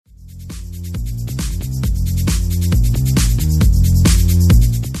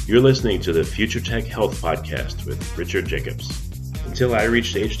You're listening to the Future Tech Health Podcast with Richard Jacobs. Until I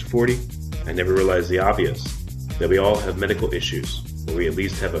reached age 40, I never realized the obvious, that we all have medical issues, or we at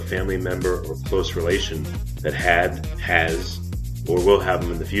least have a family member or close relation that had, has, or will have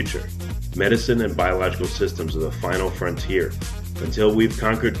them in the future. Medicine and biological systems are the final frontier. Until we've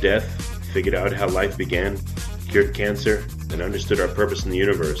conquered death, figured out how life began, cured cancer, and understood our purpose in the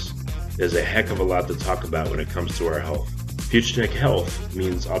universe, there's a heck of a lot to talk about when it comes to our health. Future Tech Health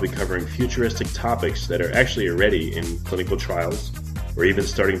means I'll be covering futuristic topics that are actually already in clinical trials, or even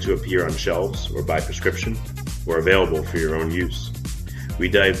starting to appear on shelves or by prescription, or available for your own use. We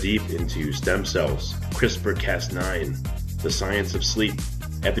dive deep into stem cells, CRISPR-Cas9, the science of sleep,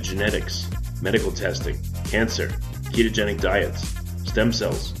 epigenetics, medical testing, cancer, ketogenic diets, stem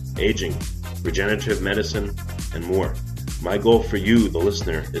cells, aging, regenerative medicine, and more. My goal for you, the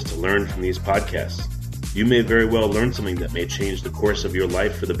listener, is to learn from these podcasts. You may very well learn something that may change the course of your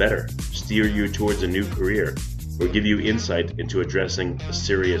life for the better, steer you towards a new career, or give you insight into addressing a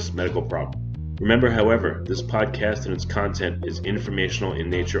serious medical problem. Remember, however, this podcast and its content is informational in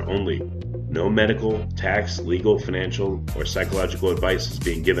nature only. No medical, tax, legal, financial, or psychological advice is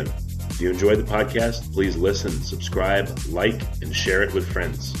being given. If you enjoy the podcast, please listen, subscribe, like, and share it with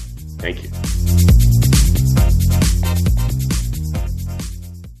friends. Thank you.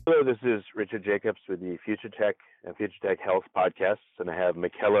 Hello, this is Richard Jacobs with the Future Tech and Future Tech Health podcasts, and I have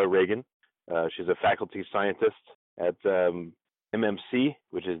Michaela Reagan. She's a faculty scientist at MMC,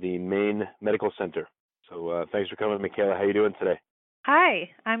 which is the Maine Medical Center. So thanks for coming, Michaela. How are you doing today?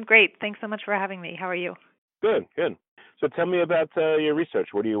 Hi, I'm great. Thanks so much for having me. How are you? Good. So tell me about your research.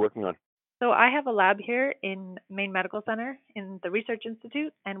 What are you working on? So I have a lab here in Maine Medical Center in the Research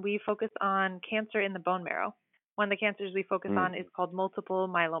Institute, and we focus on cancer in the bone marrow. One of the cancers we focus on is called multiple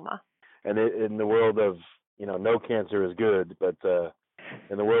myeloma. And in the world of, no cancer is good, but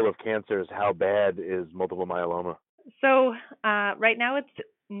in the world of cancers, how bad is multiple myeloma? So right now it's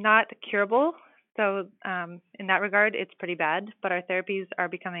not curable. So in that regard, it's pretty bad, but our therapies are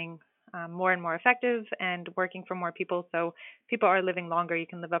becoming more and more effective and working for more people. So people are living longer. You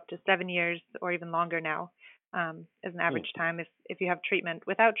can live up to 7 years or even longer now as an average time. If you have treatment.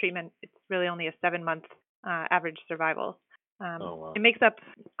 Without treatment, it's really only a 7-month average survival. Wow. It makes up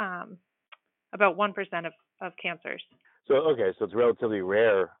about 1% of cancers. So it's relatively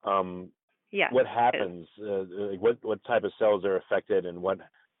rare. Yes. What happens? What type of cells are affected, and what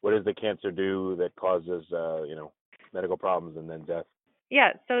does the cancer do that causes medical problems and then death?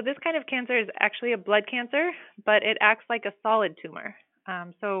 Yeah. So this kind of cancer is actually a blood cancer, but it acts like a solid tumor.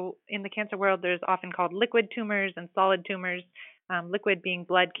 So in the cancer world, there's often called liquid tumors and solid tumors. Liquid being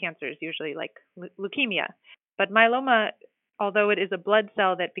blood cancers, usually like leukemia. But myeloma, although it is a blood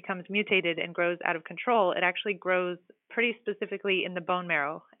cell that becomes mutated and grows out of control, it actually grows pretty specifically in the bone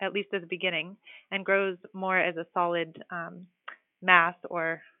marrow, at least at the beginning, and grows more as a solid mass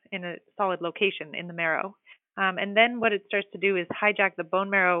or in a solid location in the marrow. And then what it starts to do is hijack the bone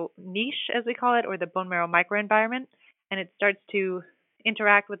marrow niche, as we call it, or the bone marrow microenvironment, and it starts to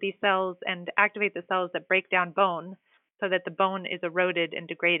interact with these cells and activate the cells that break down bone, so that the bone is eroded and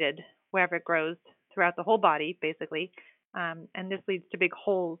degraded wherever it grows throughout the whole body, basically. And this leads to big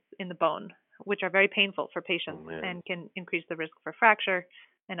holes in the bone, which are very painful for patients and can increase the risk for fracture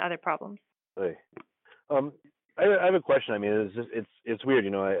and other problems. Hey. I have a question. I mean, it's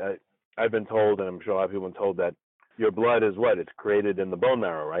weird. I've been told, and I'm sure a lot of people have been told, that your blood is what? It's created in the bone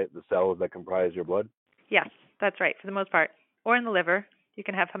marrow, right? The cells that comprise your blood? Yes, that's right, for the most part. Or in the liver. You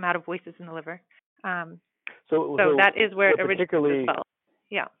can have hematopoiesis in the liver. So that is where it originates as well.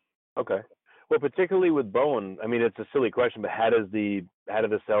 Yeah. Okay. Well, particularly with bone, I mean, it's a silly question, but how do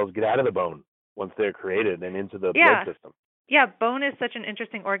the cells get out of the bone once they're created and into the blood system? Yeah, bone is such an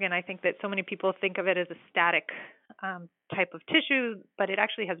interesting organ. I think that so many people think of it as a static type of tissue, but it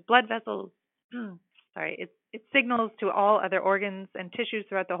actually has blood vessels. It signals to all other organs and tissues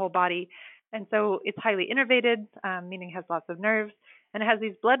throughout the whole body. And so it's highly innervated, meaning it has lots of nerves. And it has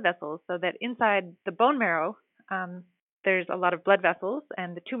these blood vessels, so that inside the bone marrow, there's a lot of blood vessels,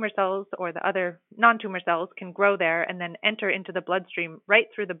 and the tumor cells or the other non-tumor cells can grow there and then enter into the bloodstream right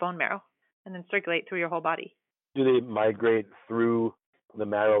through the bone marrow and then circulate through your whole body. Do they migrate through the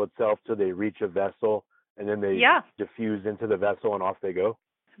marrow itself till they reach a vessel, and then they diffuse into the vessel and off they go?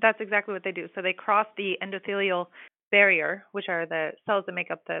 That's exactly what they do. So they cross the endothelial barrier, which are the cells that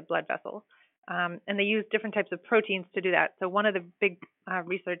make up the blood vessel. And they use different types of proteins to do that. So one of the big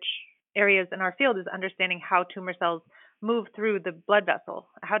research areas in our field is understanding how tumor cells move through the blood vessel.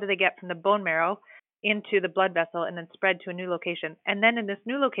 How do they get from the bone marrow into the blood vessel and then spread to a new location? And then in this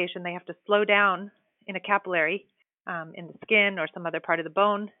new location, they have to slow down in a capillary in the skin or some other part of the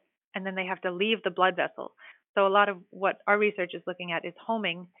bone and then they have to leave the blood vessel. So a lot of what our research is looking at is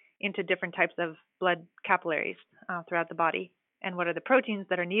homing into different types of blood capillaries throughout the body, and what are the proteins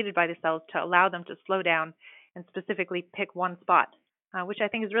that are needed by the cells to allow them to slow down and specifically pick one spot, which I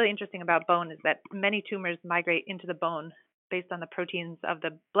think is really interesting about bone, is that many tumors migrate into the bone based on the proteins of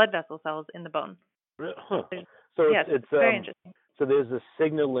the blood vessel cells in the bone. Huh. So yes, it's very interesting. So there's a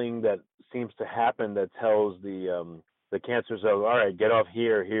signaling that seems to happen that tells the cancer cell, all right, get off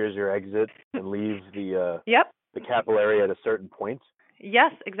here. Here's your exit, and leave the capillary at a certain point.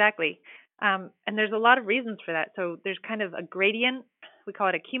 Yes, exactly. And there's a lot of reasons for that. So there's kind of a gradient. We call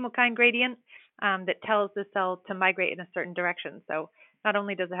it a chemokine gradient that tells the cell to migrate in a certain direction. So not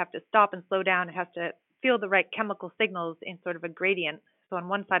only does it have to stop and slow down, it has to feel the right chemical signals in sort of a gradient. So on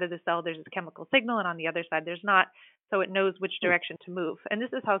one side of the cell, there's a chemical signal, and on the other side, there's not. So it knows which direction to move. And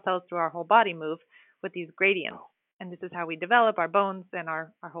this is how cells through our whole body move, with these gradients. And this is how we develop our bones and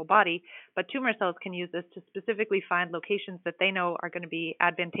our whole body. But tumor cells can use this to specifically find locations that they know are going to be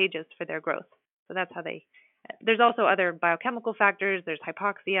advantageous for their growth. So that's how there's also other biochemical factors. There's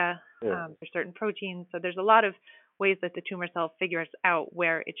hypoxia, there's certain proteins. So there's a lot of ways that the tumor cell figures out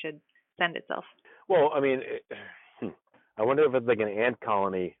where it should send itself. Well, I mean, I wonder if it's like an ant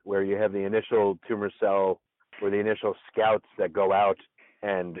colony where you have the initial tumor cell or the initial scouts that go out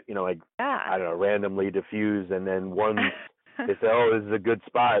and, I don't know, randomly diffuse, and then once they say, oh, this is a good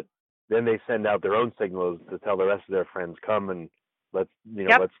spot, then they send out their own signals to tell the rest of their friends, come and let's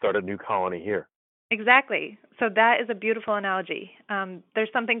start a new colony here. Exactly. So that is a beautiful analogy. There's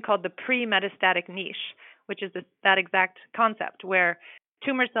something called the pre-metastatic niche, which is that exact concept where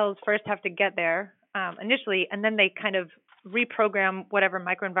tumor cells first have to get there initially, and then they kind of reprogram whatever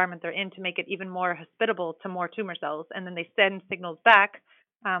microenvironment they're in to make it even more hospitable to more tumor cells, and then they send signals back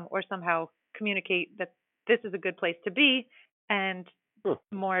or somehow communicate that this is a good place to be, and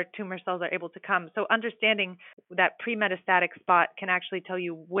more tumor cells are able to come. So understanding that pre-metastatic spot can actually tell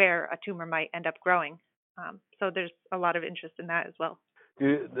you where a tumor might end up growing. So there's a lot of interest in that as well.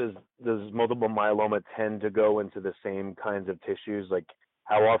 Does multiple myeloma tend to go into the same kinds of tissues? Like,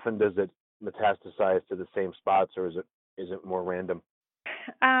 how often does it metastasize to the same spots, or is it more random?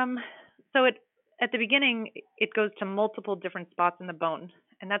 So at the beginning, it goes to multiple different spots in the bone,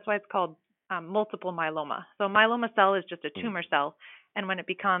 and that's why it's called multiple myeloma. So a myeloma cell is just a tumor cell, and when it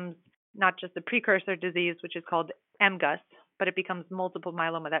becomes not just a precursor disease, which is called MGUS, but it becomes multiple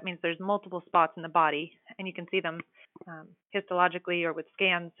myeloma, that means there's multiple spots in the body, and you can see them histologically or with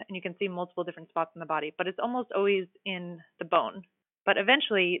scans, and you can see multiple different spots in the body, but it's almost always in the bone. But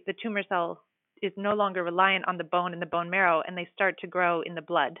eventually, the tumor cell is no longer reliant on the bone and the bone marrow, and they start to grow in the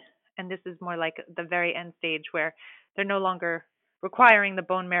blood. And this is more like the very end stage where they're no longer requiring the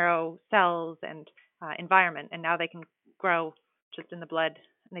bone marrow cells and environment, and now they can grow just in the blood,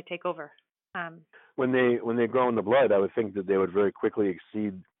 and they take over. When they grow in the blood, I would think that they would very quickly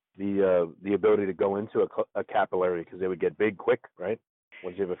exceed the ability to go into a capillary, because they would get big quick, right?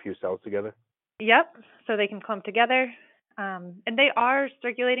 Once you have a few cells together. Yep. So they can clump together, and they are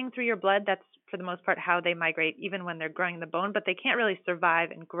circulating through your blood. That's for the most part how they migrate, even when they're growing in the bone. But they can't really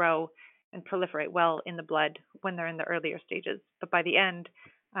survive and grow and proliferate well in the blood when they're in the earlier stages. But by the end,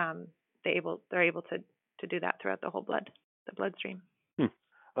 they're able to do that throughout the whole bloodstream.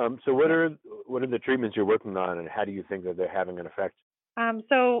 So what are the treatments you're working on, and how do you think that they're having an effect?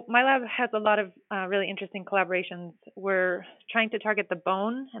 So my lab has a lot of really interesting collaborations. We're trying to target the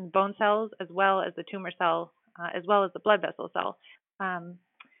bone and bone cells, as well as the tumor cell, as well as the blood vessel cell.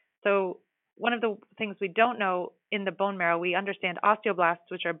 So one of the things we don't know in the bone marrow, we understand osteoblasts,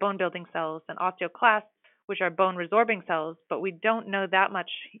 which are bone building cells, and osteoclasts, which are bone resorbing cells, but we don't know that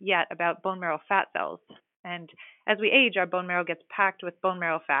much yet about bone marrow fat cells. And as we age, our bone marrow gets packed with bone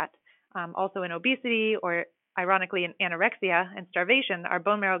marrow fat. Also in obesity, or ironically in anorexia and starvation, our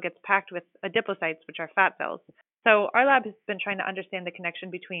bone marrow gets packed with adipocytes, which are fat cells. So our lab has been trying to understand the connection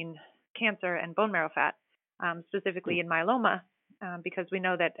between cancer and bone marrow fat, specifically in myeloma, because we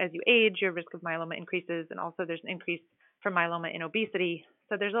know that as you age, your risk of myeloma increases, and also there's an increase for myeloma in obesity.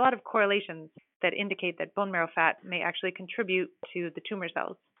 So there's a lot of correlations that indicate that bone marrow fat may actually contribute to the tumor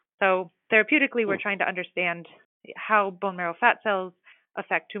cells. So therapeutically, we're trying to understand how bone marrow fat cells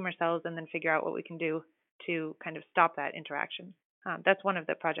affect tumor cells, and then figure out what we can do to kind of stop that interaction. That's one of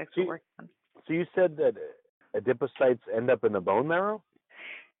the projects we're working on. So you said that adipocytes end up in the bone marrow?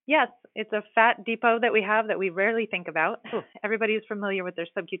 Yes, it's a fat depot that we have that we rarely think about. Everybody's familiar with their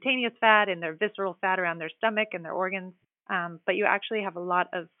subcutaneous fat and their visceral fat around their stomach and their organs, but you actually have a lot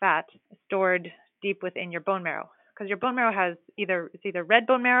of fat stored deep within your bone marrow, because your bone marrow has either red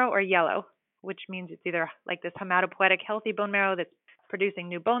bone marrow or yellow, which means it's either like this hematopoietic healthy bone marrow that's producing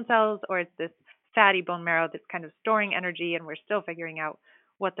new bone cells, or it's this fatty bone marrow that's kind of storing energy, and we're still figuring out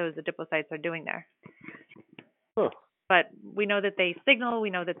what those adipocytes are doing there. Huh. But we know that they signal, we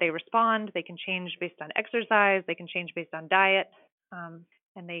know that they respond, they can change based on exercise, they can change based on diet,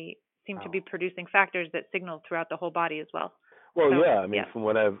 and they seem to be producing factors that signal throughout the whole body as well. Well, so, yeah, I mean, from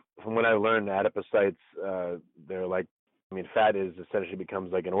what I've learned, adipocytes, they're like, I mean, fat is essentially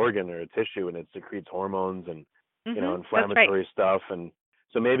becomes like an organ or a tissue, and it secretes hormones and inflammatory stuff. And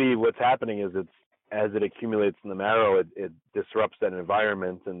so maybe what's happening is as it accumulates in the marrow, it disrupts that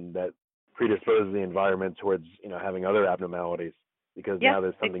environment, and that predisposes the environment towards having other abnormalities, because now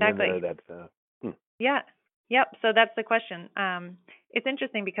there's something in there that. Yep. So that's the question. It's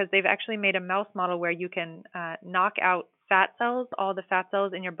interesting because they've actually made a mouse model where you can knock out fat cells, all the fat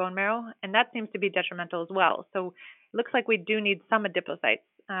cells in your bone marrow, and that seems to be detrimental as well. So it looks like we do need some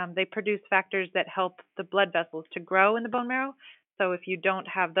adipocytes. They produce factors that help the blood vessels to grow in the bone marrow. So if you don't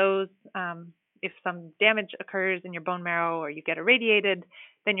have those, if some damage occurs in your bone marrow or you get irradiated,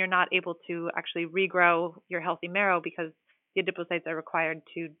 then you're not able to actually regrow your healthy marrow, because the adipocytes are required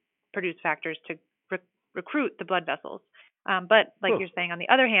to produce factors to recruit the blood vessels. But like you're saying, on the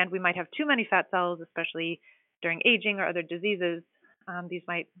other hand, we might have too many fat cells, especially during aging or other diseases. These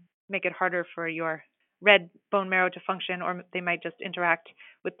might make it harder for your red bone marrow to function, or they might just interact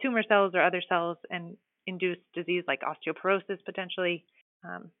with tumor cells or other cells and induce disease like osteoporosis potentially,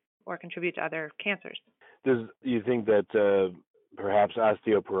 or contribute to other cancers. Do you think that perhaps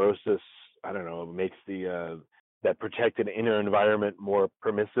osteoporosis, makes that protected inner environment more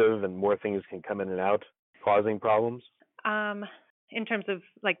permissive and more things can come in and out, causing problems? In terms of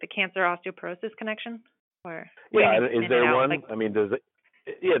like the cancer osteoporosis connection, or is there one? I mean, does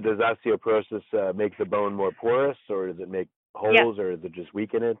osteoporosis make the bone more porous, or does it make holes, or does it just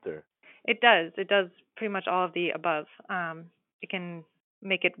weaken it? Or it does. It does pretty much all of the above. It can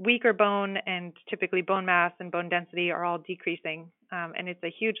make it weaker bone, and typically bone mass and bone density are all decreasing. And it's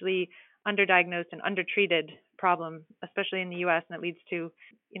a hugely underdiagnosed and undertreated problem, especially in the U.S., and it leads to,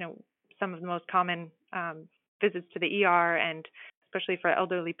 some of the most common visits to the ER, and especially for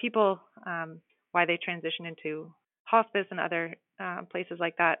elderly people, why they transition into hospice and other places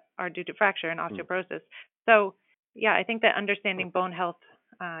like that are due to fracture and osteoporosis. So, I think that understanding bone health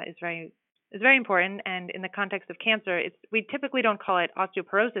is very important. And in the context of cancer, we typically don't call it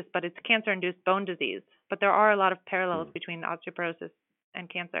osteoporosis, but it's cancer-induced bone disease. But there are a lot of parallels between osteoporosis and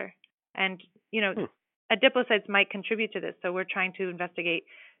cancer. And, adipocytes might contribute to this. So we're trying to investigate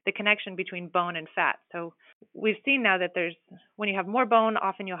the connection between bone and fat. So we've seen now that when you have more bone,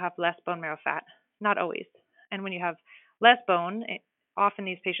 often you'll have less bone marrow fat. Not always. And when you have less bone, often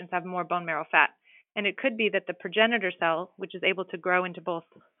these patients have more bone marrow fat. And it could be that the progenitor cell, which is able to grow into both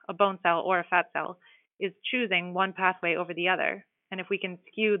a bone cell or a fat cell, is choosing one pathway over the other. And if we can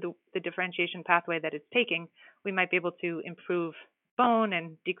skew the differentiation pathway that it's taking, we might be able to improve bone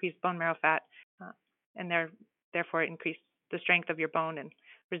and decrease bone marrow fat, and therefore increase the strength of your bone and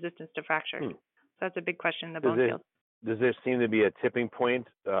resistance to fracture. So that's a big question in the bone field. Does there seem to be a tipping point,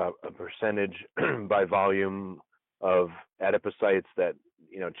 a percentage by volume of adipocytes that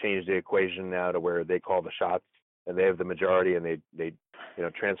change the equation now to where they call the shots and they have the majority, and they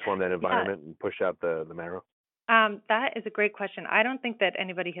transform that environment and push out the marrow? That is a great question. I don't think that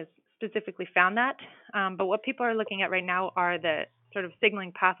anybody has specifically found that, but what people are looking at right now are the sort of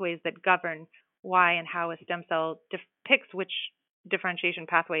signaling pathways that govern why and how a stem cell picks which differentiation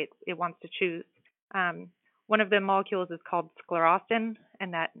pathway it wants to choose. One of the molecules is called sclerostin,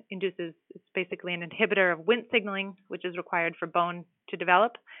 and that it's basically an inhibitor of Wnt signaling, which is required for bone to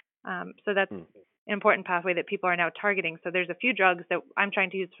develop. So that's an important pathway that people are now targeting. So there's a few drugs that I'm trying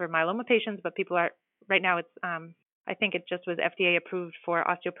to use for myeloma patients, but people are, right now I think it just was FDA approved for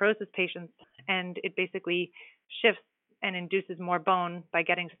osteoporosis patients, and it basically shifts and induces more bone by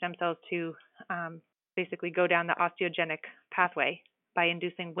getting stem cells to basically go down the osteogenic pathway by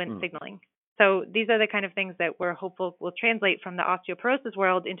inducing Wnt signaling. So these are the kind of things that we're hopeful will translate from the osteoporosis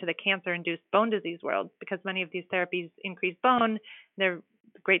world into the cancer-induced bone disease world, because many of these therapies increase bone. They're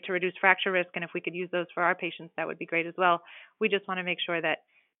great to reduce fracture risk, and if we could use those for our patients, that would be great as well. We just want to make sure that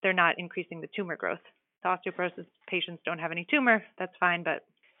they're not increasing the tumor growth. The osteoporosis patients don't have any tumor, that's fine, but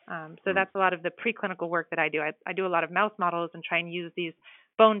so that's a lot of the preclinical work that I do. I do a lot of mouse models and try and use these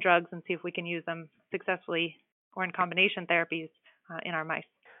bone drugs and see if we can use them successfully or in combination therapies in our mice.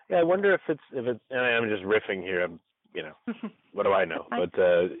 Yeah, I wonder if it's, and I'm just riffing here, what do I know? But,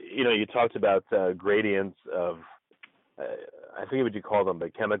 you talked about gradients of, I forget what you call them,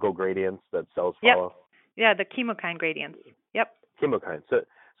 but chemical gradients that cells follow. Yeah, the chemokine gradients. Yep. Chemokine.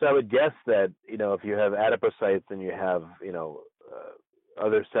 So I would guess that, if you have adipocytes and you have,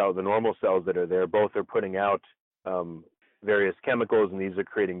 other cells, the normal cells that are there, both are putting out various chemicals, and these are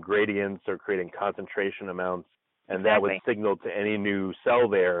creating gradients or creating concentration amounts, and that would signal to any new cell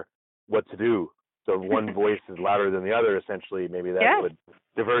there what to do. So if one voice is louder than the other, essentially, maybe that would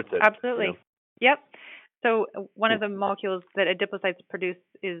divert it. Absolutely. Yep. So one of the molecules that adipocytes produce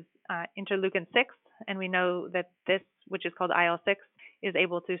is interleukin-6, and we know that this, which is called IL-6, is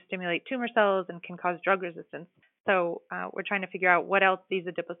able to stimulate tumor cells and can cause drug resistance. So we're trying to figure out what else these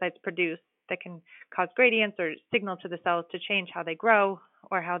adipocytes produce that can cause gradients or signal to the cells to change how they grow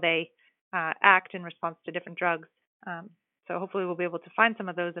or how they act in response to different drugs. So hopefully we'll be able to find some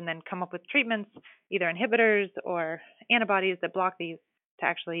of those and then come up with treatments, either inhibitors or antibodies that block these to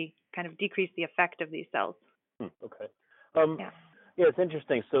actually kind of decrease the effect of these cells. Okay. Yeah, it's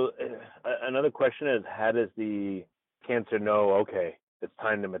interesting. So another question is, how does the cancer know, okay, it's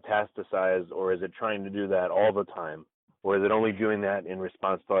time to metastasize, or is it trying to do that all the time? Or is it only doing that in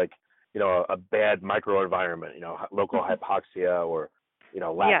response to, like, a bad microenvironment, local hypoxia or,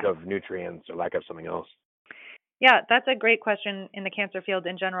 lack of nutrients or lack of something else? Yeah, that's a great question in the cancer field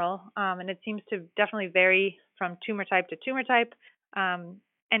in general. And it seems to definitely vary from tumor type to tumor type.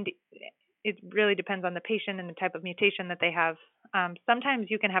 And it really depends on the patient and the type of mutation that they have. Sometimes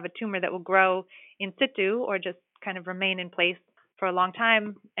you can have a tumor that will grow in situ or just kind of remain in place for a long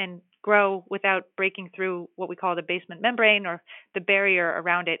time and grow without breaking through what we call the basement membrane or the barrier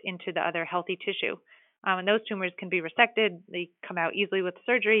around it into the other healthy tissue. And those tumors can be resected. They come out easily with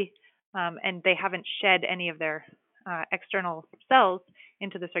surgery, and they haven't shed any of their external cells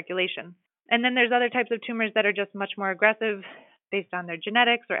into the circulation. And then there's other types of tumors that are just much more aggressive based on their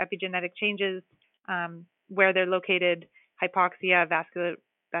genetics or epigenetic changes, where they're located, hypoxia,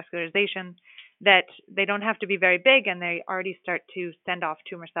 vascularization, that they don't have to be very big and they already start to send off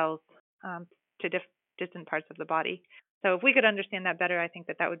tumor cells to distant parts of the body. So if we could understand that better, I think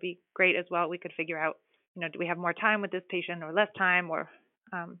that would be great as well. We could figure out, do we have more time with this patient or less time, or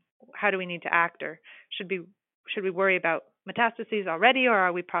how do we need to act, or should we worry about metastases already, or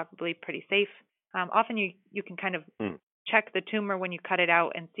are we probably pretty safe? Often you can kind of check the tumor when you cut it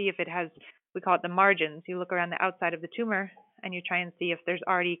out and see if it has, we call it the margins. You look around the outside of the tumor and you try and see if there's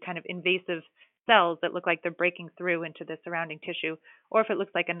already kind of invasive cells that look like they're breaking through into the surrounding tissue, or if it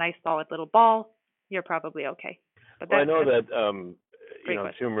looks like a nice solid little ball, you're probably okay. But I know that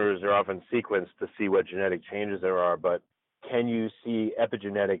tumors are often sequenced to see what genetic changes there are, but can you see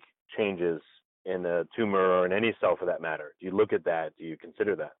epigenetic changes in a tumor or in any cell for that matter? Do you look at that? Do you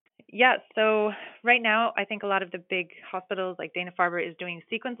consider that? Yeah, so right now I think a lot of the big hospitals like Dana-Farber is doing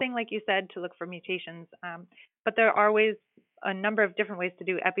sequencing, like you said, to look for mutations. But there are ways, a number of different ways to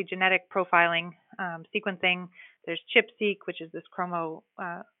do epigenetic profiling, sequencing. There's ChIP-seq, which is this chromatin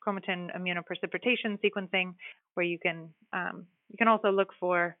immunoprecipitation sequencing, where you can also look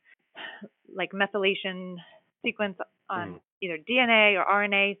for like methylation sequence on either DNA or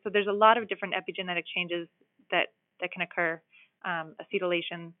RNA. So there's a lot of different epigenetic changes that can occur,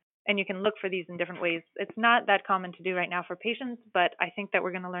 acetylation, and you can look for these in different ways. It's not that common to do right now for patients, but I think that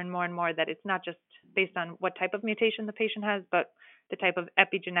we're going to learn more and more that it's not just based on what type of mutation the patient has, but the type of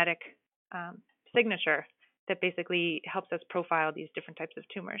epigenetic signature that basically helps us profile these different types of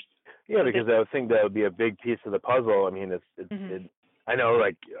tumors. Yeah, because I would think that would be a big piece of the puzzle. I mean, I know,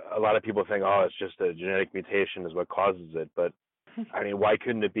 like, a lot of people think, it's just a genetic mutation is what causes it, but I mean, why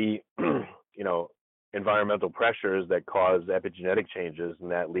couldn't it be, environmental pressures that cause epigenetic changes, and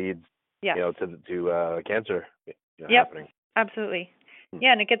that leads, to cancer happening? Absolutely.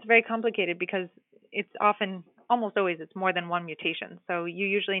 Yeah, and it gets very complicated because it's often, almost always, it's more than one mutation. So you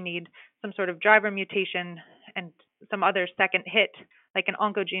usually need some sort of driver mutation and some other second hit, like an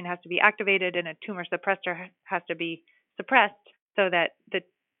oncogene has to be activated and a tumor suppressor has to be suppressed so that the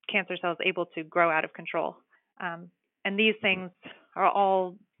cancer cell is able to grow out of control. And these things are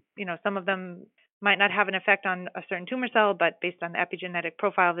all, some of them might not have an effect on a certain tumor cell, but based on the epigenetic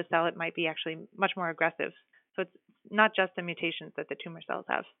profile of the cell, it might be actually much more aggressive. So it's not just the mutations that the tumor cells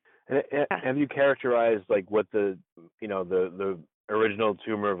have. And have you characterized like what the original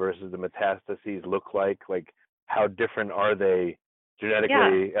tumor versus the metastases look like? Like, how different are they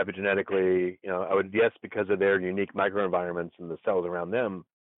genetically, epigenetically? I would guess because of their unique microenvironments and the cells around them,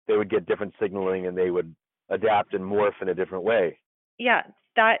 they would get different signaling and they would adapt and morph in a different way. Yeah,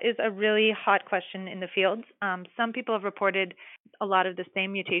 that is a really hot question in the field. Some people have reported a lot of the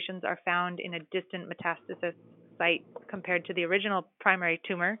same mutations are found in a distant metastasis site compared to the original primary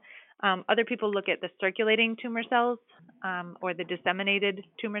tumor. Other people look at the circulating tumor cells or the disseminated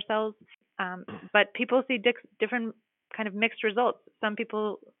tumor cells, but people see different kind of mixed results. Some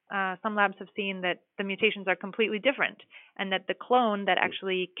people some labs have seen that the mutations are completely different, and that the clone that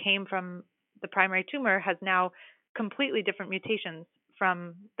actually came from the primary tumor has now completely different mutations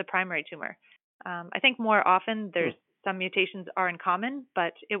from the primary tumor. I think more often there's some mutations are in common,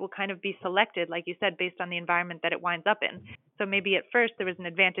 but it will kind of be selected, like you said, based on the environment that it winds up in. So maybe at first there was an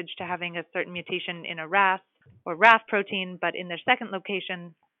advantage to having a certain mutation in a RAS or RAF protein, but in their second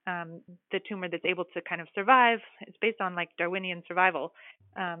location, the tumor that's able to kind of survive, it's based on like Darwinian survival,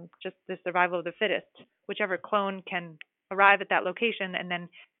 just the survival of the fittest. Whichever clone can arrive at that location and then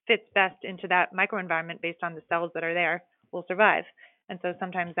fits best into that microenvironment based on the cells that are there will survive. And so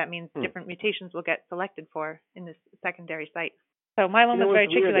sometimes that means different mutations will get selected for in this secondary site. So myeloma is very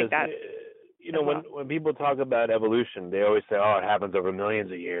tricky like that. When people talk about evolution, they always say, oh, it happens over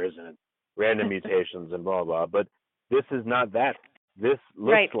millions of years and random mutations and blah, blah. But this is not that. This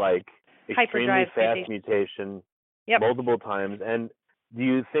looks like extremely fast mutation multiple times. And do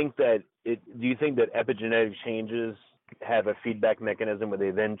you think that epigenetic changes have a feedback mechanism where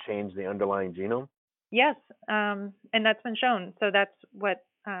they then change the underlying genome? Yes, and that's been shown. So that's what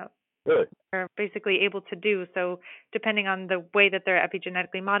they're basically able to do. So depending on the way that they're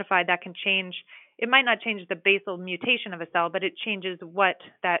epigenetically modified, that can change. It might not change the basal mutation of a cell, but it changes what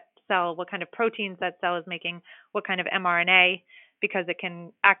that cell, what kind of proteins that cell is making, what kind of mRNA, because it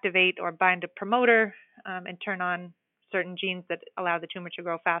can activate or bind a promoter and turn on certain genes that allow the tumor to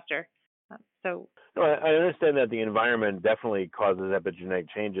grow faster. I understand that the environment definitely causes epigenetic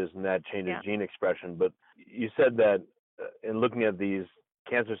changes and that changes gene expression. But you said that in looking at these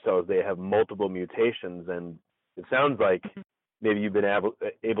cancer cells, they have multiple mutations, and it sounds like maybe you've been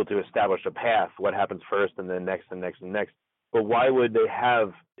able to establish a path, what happens first and then next and next and next. But why would they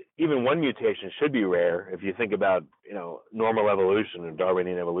have even one mutation should be rare if you think about, normal evolution or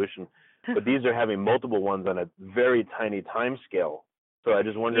Darwinian evolution, but these are having multiple ones on a very tiny time scale. So I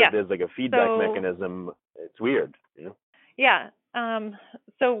just wonder if there's like a feedback mechanism. It's weird, Yeah.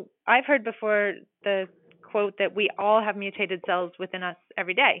 So I've heard before the quote that we all have mutated cells within us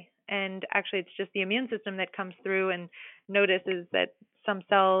every day. And actually, it's just the immune system that comes through and notices that some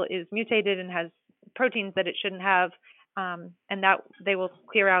cell is mutated and has proteins that it shouldn't have, and that they will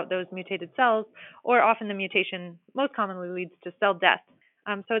clear out those mutated cells, or often the mutation most commonly leads to cell death.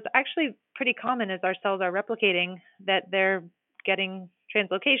 So it's actually pretty common as our cells are replicating that they're getting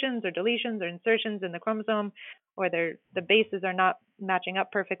translocations or deletions or insertions in the chromosome, or the bases are not matching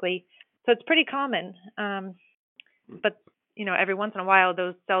up perfectly. So it's pretty common. But every once in a while,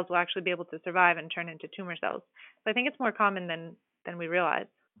 those cells will actually be able to survive and turn into tumor cells. So I think it's more common than we realize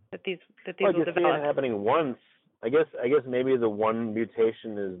that these will develop. See it happening once. I guess maybe the one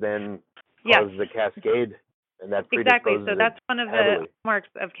mutation is then causes the cascade. And that exactly. So that's one of the marks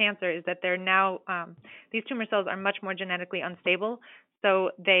of cancer is that they're now these tumor cells are much more genetically unstable. So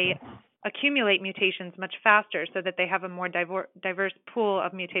they accumulate mutations much faster, so that they have a more diverse pool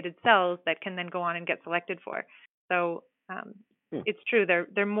of mutated cells that can then go on and get selected for. So it's true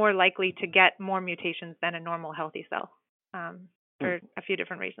they're more likely to get more mutations than a normal healthy cell for a few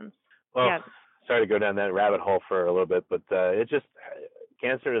different reasons. Well, sorry to go down that rabbit hole for a little bit, but it just.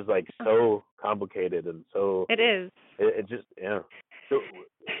 Cancer is like so complicated and so. It is. It just So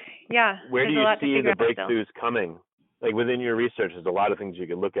where do you see the breakthroughs coming? Like within your research, there's a lot of things you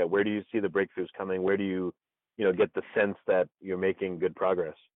can look at. Where do you see the breakthroughs coming? Where do you get the sense that you're making good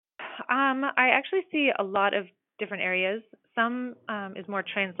progress? I actually see a lot of different areas. Some is more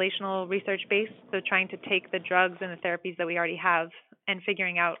translational research based, so trying to take the drugs and the therapies that we already have and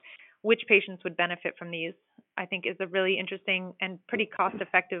figuring out which patients would benefit from these, I think is a really interesting and pretty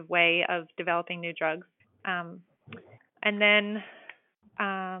cost-effective way of developing new drugs. And then,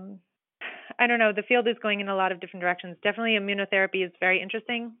 I don't know, the field is going in a lot of different directions. Definitely immunotherapy is very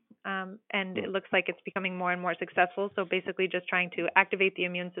interesting, and it looks like it's becoming more and more successful. So basically just trying to activate the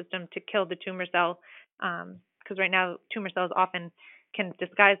immune system to kill the tumor cell, because right now tumor cells often can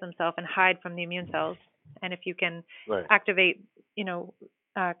disguise themselves and hide from the immune cells. And if you can activate,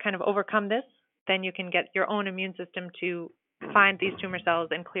 kind of overcome this, then you can get your own immune system to find these tumor cells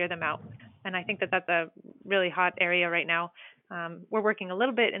and clear them out. And I think that that's a really hot area right now. We're working a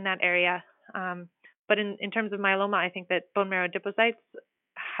little bit in that area. But in terms of myeloma, I think that bone marrow adipocytes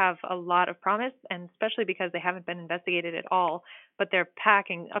have a lot of promise, and especially because they haven't been investigated at all, but they're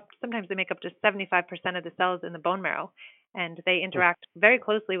packing up, sometimes they make up to 75% of the cells in the bone marrow, and they interact very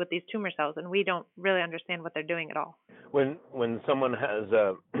closely with these tumor cells, and we don't really understand what they're doing at all. When someone has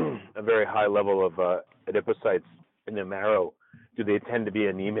a very high level of adipocytes in their marrow, do they tend to be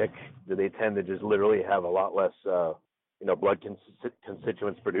anemic? Do they tend to just literally have a lot less blood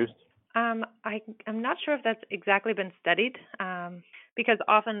constituents produced? I'm not sure if that's exactly been studied, because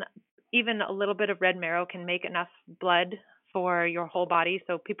often even a little bit of red marrow can make enough blood for your whole body,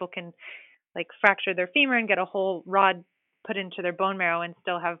 so people can like fracture their femur and get a whole rod put into their bone marrow and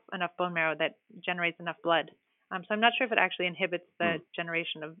still have enough bone marrow that generates enough blood. So I'm not sure if it actually inhibits the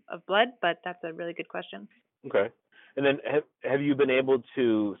generation of blood, but that's a really good question. Okay. And then have you been able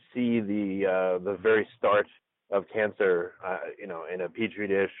to see the very start of cancer, in a petri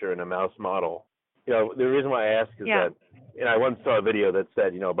dish or in a mouse model? The reason why I ask is that, I once saw a video that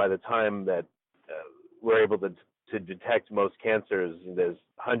said, by the time that we're able to detect most cancers, there's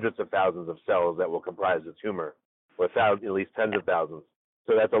hundreds of thousands of cells that will comprise a tumor, without at least tens of thousands.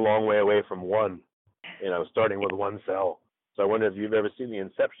 So that's a long way away from one, starting with one cell. So I wonder if you've ever seen the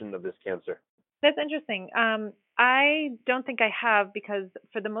inception of this cancer. That's interesting. I don't think I have, because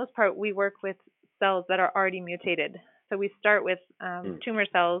for the most part, we work with cells that are already mutated. So we start with tumor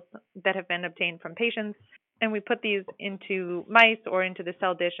cells that have been obtained from patients, and we put these into mice or into the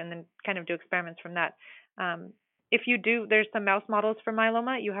cell dish and then kind of do experiments from that. If you do, there's some mouse models for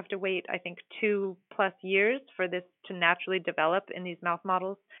myeloma. You have to wait, I think, 2+ years for this to naturally develop in these mouse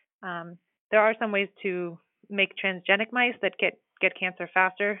models. There are some ways to make transgenic mice that get cancer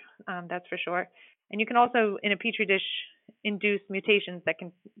faster, that's for sure. And you can also, in a petri dish, induce mutations that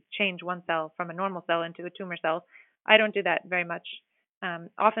can change one cell from a normal cell into a tumor cell. I don't do that very much.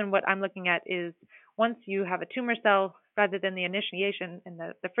 Often what I'm looking at is once you have a tumor cell, rather than the initiation and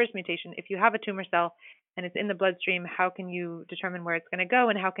the first mutation, if you have a tumor cell and it's in the bloodstream, how can you determine where it's going to go,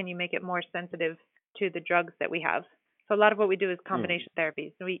 and how can you make it more sensitive to the drugs that we have? So a lot of what we do is combination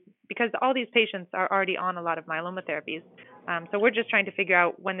therapies. Because all these patients are already on a lot of myeloma therapies. So we're just trying to figure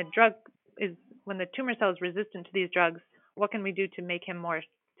out when the tumor cell is resistant to these drugs, what can we do to make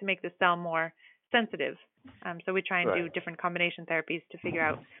the cell more sensitive? So we try and do different combination therapies to figure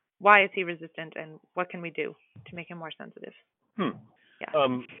out why is he resistant and what can we do to make him more sensitive. Yeah.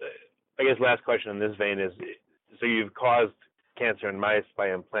 I guess last question in this vein is, so you've caused cancer in mice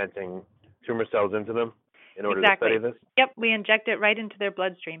by implanting tumor cells into them in order to study this? Yep, we inject it right into their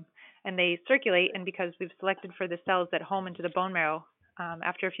bloodstream, and they circulate, and because we've selected for the cells that home into the bone marrow,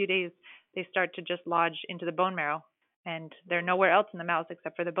 after a few days, they start to just lodge into the bone marrow, and they're nowhere else in the mouse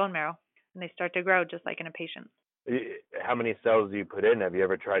except for the bone marrow, and they start to grow just like in a patient. How many cells do you put in? Have you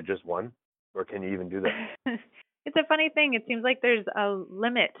ever tried just one, or can you even do that? It's a funny thing. It seems like there's a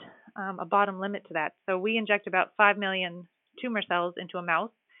limit, a bottom limit to that. So we inject about 5 million tumor cells into a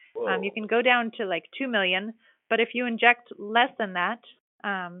mouse. You can go down to like 2 million, but if you inject less than that,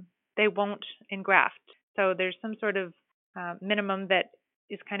 they won't engraft. So there's some sort of minimum that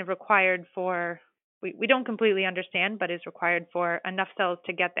is kind of required for, we don't completely understand, but is required for enough cells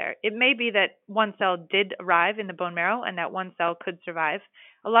to get there. It may be that one cell did arrive in the bone marrow and that one cell could survive.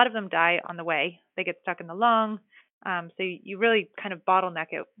 A lot of them die on the way. They get stuck in the lung. So you really kind of bottleneck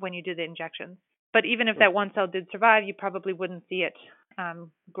it when you do the injections. But even if that one cell did survive, you probably wouldn't see it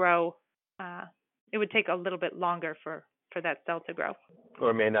grow. It would take a little bit longer for that cell to grow.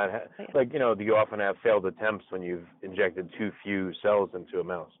 Or may not have, you often have failed attempts when you've injected too few cells into a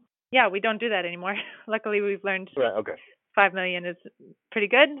mouse. Yeah, we don't do that anymore. Luckily, we've learned 5 million is pretty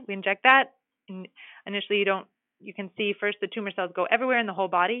good. We inject that. And initially, you can see first the tumor cells go everywhere in the whole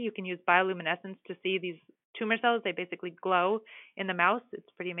body. You can use bioluminescence to see these tumor cells. They basically glow in the mouse. It's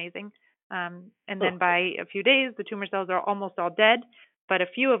pretty amazing. And then by a few days, the tumor cells are almost all dead, but a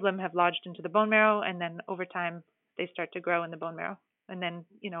few of them have lodged into the bone marrow, and then over time, they start to grow in the bone marrow. And then,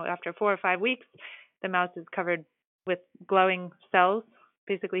 after 4 or 5 weeks, the mouse is covered with glowing cells.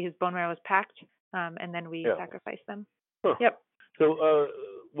 Basically, his bone marrow is packed, and then we sacrifice them. Yep. So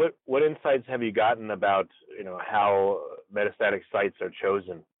what insights have you gotten about, how metastatic sites are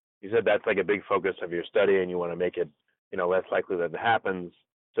chosen? You said that's like a big focus of your study, and you want to make it, less likely that it happens.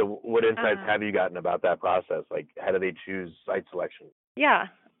 So what insights have you gotten about that process? Like, how do they choose site selection? Yeah.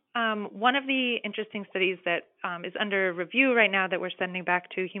 One of the interesting studies that is under review right now that we're sending back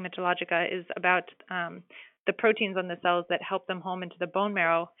to Hematologica is about the proteins on the cells that help them home into the bone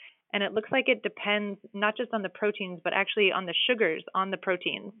marrow. And it looks like it depends not just on the proteins, but actually on the sugars on the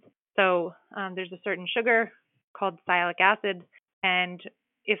proteins. So there's a certain sugar called sialic acid, and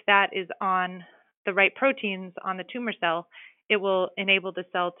if that is on the right proteins on the tumor cell, it will enable the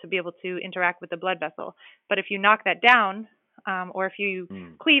cell to be able to interact with the blood vessel. But if you knock that down, or if you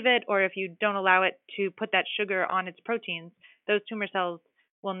cleave it, or if you don't allow it to put that sugar on its proteins, those tumor cells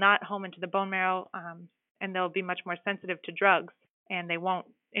will not home into the bone marrow, and they'll be much more sensitive to drugs, and they won't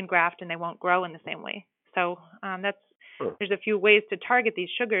engraft and they won't grow in the same way. So there's a few ways to target these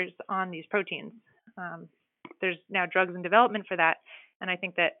sugars on these proteins. There's now drugs in development for that, and I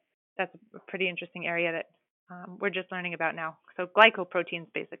think that that's a pretty interesting area that we're just learning about now. So glycoproteins,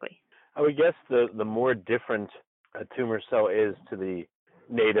 basically. I would guess the more different a tumor cell is to the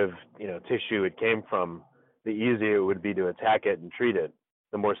native, tissue it came from, the easier it would be to attack it and treat it.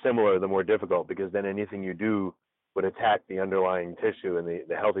 The more similar, the more difficult, because then anything you do would attack the underlying tissue and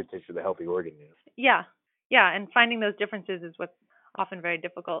the healthy tissue, the healthy organ. Yeah, and finding those differences is what's often very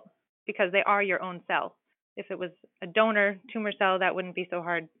difficult, because they are your own cell. If it was a donor tumor cell, that wouldn't be so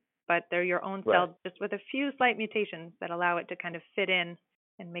hard, but they're your own cell, right, just with a few slight mutations that allow it to kind of fit in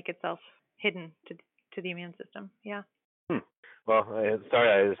and make itself hidden to the immune system. Yeah. Well, sorry,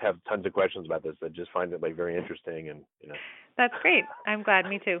 I just have tons of questions about this. I just find it very interesting, and That's great. I'm glad.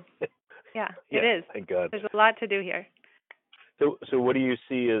 Me too. Yeah, it is. Thank God. There's a lot to do here. So what do you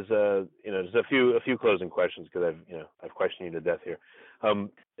see as there's a few closing questions, because I've questioned you to death here.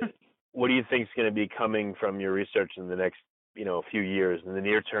 What do you think is going to be coming from your research in the next few years? In the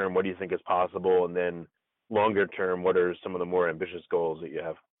near term, what do you think is possible, and then longer term, what are some of the more ambitious goals that you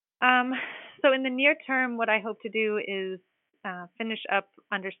have? So in the near term, what I hope to do is finish up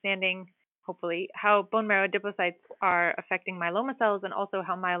understanding, hopefully, how bone marrow adipocytes are affecting myeloma cells, and also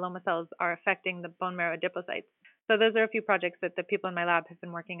how myeloma cells are affecting the bone marrow adipocytes. So those are a few projects that the people in my lab have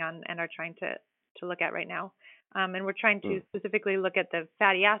been working on and are trying to look at right now. And we're trying to specifically look at the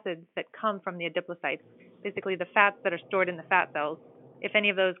fatty acids that come from the adipocytes, basically the fats that are stored in the fat cells, if any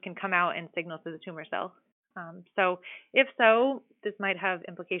of those can come out and signal to the tumor cell. So if so, this might have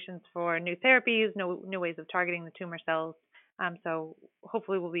implications for new therapies, new ways of targeting the tumor cells. So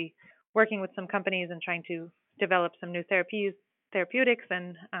hopefully we'll be working with some companies and trying to develop some new therapeutics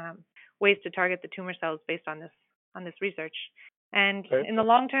and ways to target the tumor cells based on this research. And in the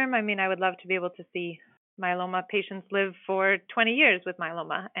long term, I would love to be able to see myeloma patients live for 20 years with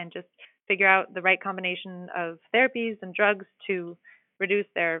myeloma and just figure out the right combination of therapies and drugs to reduce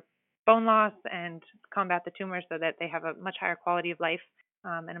their bone loss and combat the tumor so that they have a much higher quality of life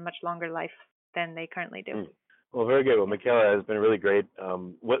and a much longer life than they currently do. Well, very good. Well, Michaela, has been really great.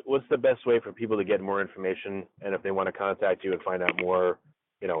 What's the best way for people to get more information? And if they want to contact you and find out more,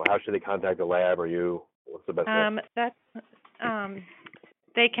 how should they contact the lab or you? What's the best way?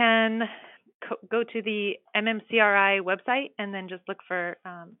 They can go to the MMCRI website and then just look for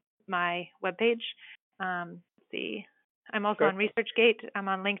my webpage. Let's see. I'm also on ResearchGate. I'm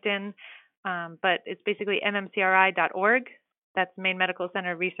on LinkedIn, but it's basically mmcri.org. That's Maine Medical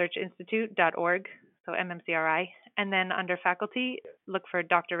Center Research Institute.org, so MMCRI. And then under faculty, look for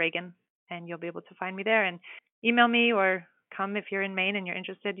Dr. Reagan, and you'll be able to find me there. And email me, or come if you're in Maine and you're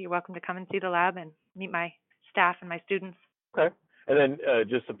interested. You're welcome to come and see the lab and meet my staff and my students. Okay. And then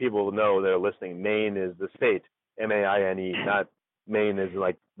just so people know that are listening, Maine is the state, M-A-I-N-E, not Maine is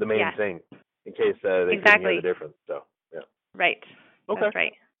like the main thing, in case they couldn't hear the difference. So, yeah. Right. Okay. That's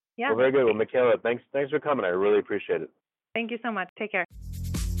right. Yeah. Well, very good. Well, Michaela, thanks for coming. I really appreciate it. Thank you so much. Take care.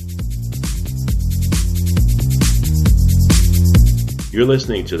 You're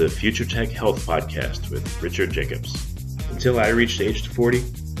listening to the Future Tech Health Podcast with Richard Jacobs. Until I reached age 40,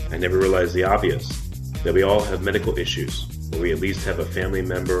 I never realized the obvious, that we all have medical issues, or we at least have a family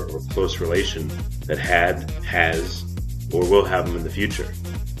member or close relation that has, or will have them in the future.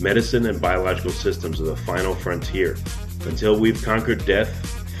 Medicine and biological systems are the final frontier. Until we've conquered death,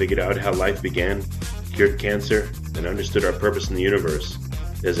 figured out how life began, cured cancer, and understood our purpose in the universe,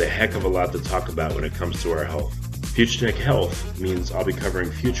 there's a heck of a lot to talk about when it comes to our health. Future Tech Health means I'll be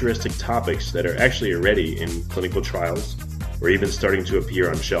covering futuristic topics that are actually already in clinical trials, or even starting to appear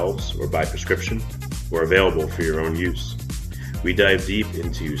on shelves or by prescription, or available for your own use. We dive deep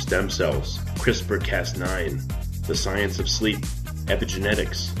into stem cells, CRISPR-Cas9, the science of sleep,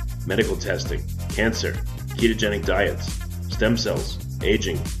 epigenetics, medical testing, cancer, ketogenic diets, stem cells,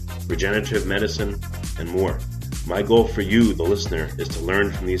 aging, regenerative medicine, and more. My goal for you, the listener, is to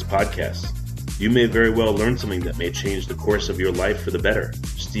learn from these podcasts. You may very well learn something that may change the course of your life for the better,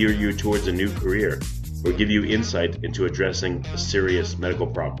 steer you towards a new career, or give you insight into addressing a serious medical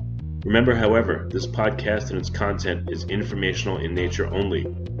problem. Remember, however, this podcast and its content is informational in nature only.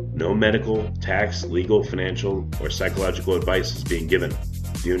 No medical, tax, legal, financial, or psychological advice is being given.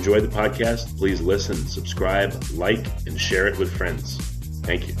 If you enjoyed the podcast, please listen, subscribe, like, and share it with friends.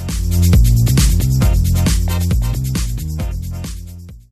 Thank you.